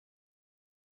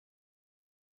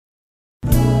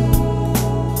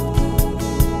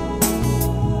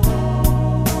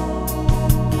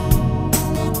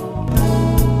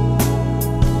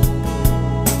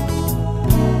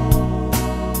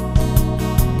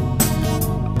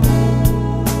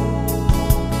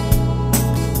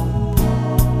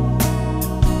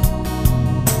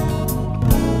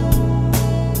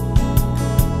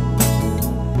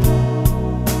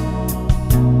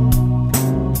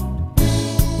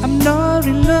not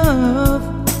in love,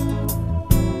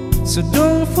 so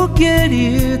don't forget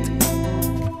it.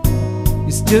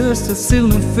 It's just a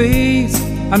silly phase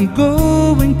I'm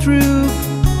going through.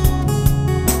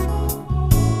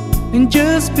 And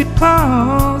just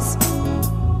because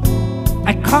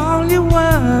I call you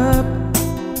up,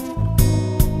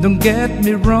 don't get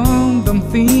me wrong, don't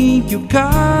think you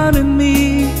got in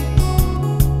me.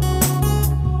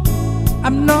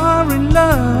 I'm not in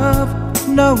love,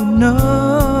 no, no.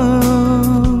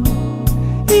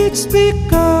 It's because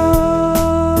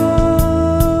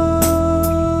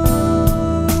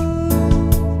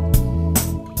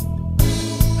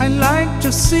I like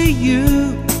to see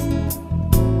you,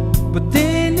 but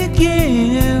then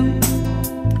again,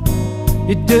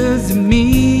 it doesn't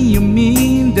mean you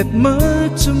mean that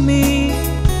much to me.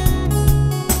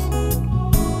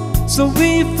 So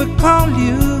if I call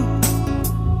you,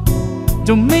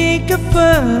 don't make a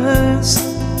fuss.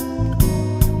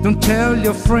 Don't tell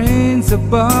your friends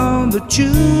about the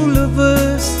two of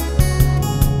us.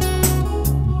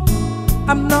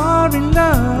 I'm not in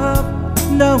love,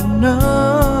 no, no.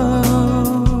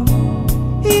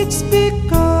 It's because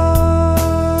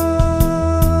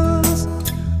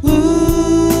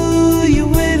ooh, you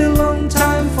wait a long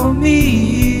time for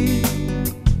me.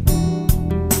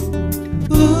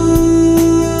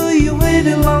 Ooh, you wait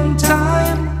a long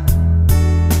time.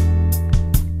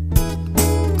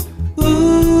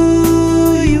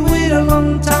 Ooh, you wait a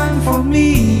long time for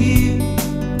me.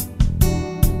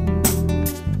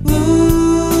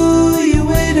 Ooh, you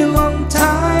wait a long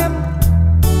time.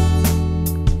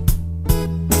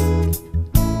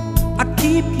 I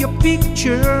keep your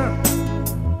picture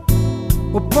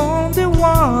upon the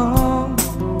wall.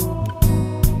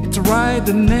 It's right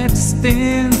the next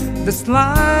thing that's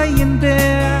lying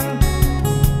there.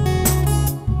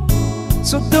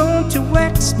 So don't you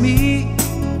ask me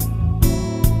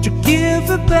to give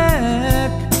it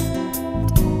back.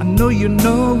 I know you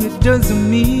know it doesn't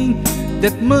mean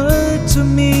that much to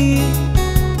me.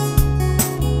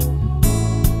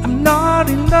 I'm not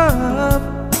in love,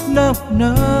 no,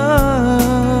 no.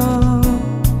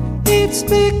 It's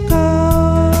because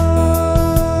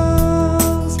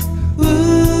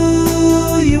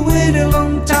ooh, you wait a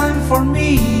long time for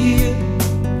me.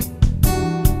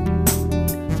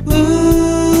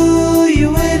 Ooh,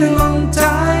 you wait a long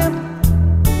time.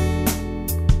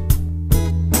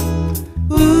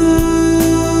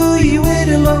 Ooh, you wait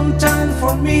a long time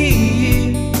for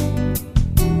me.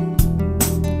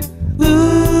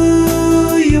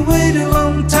 Ooh, you wait a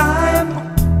long time.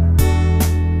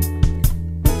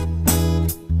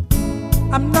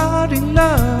 I'm not in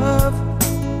love,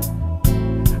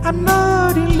 I'm not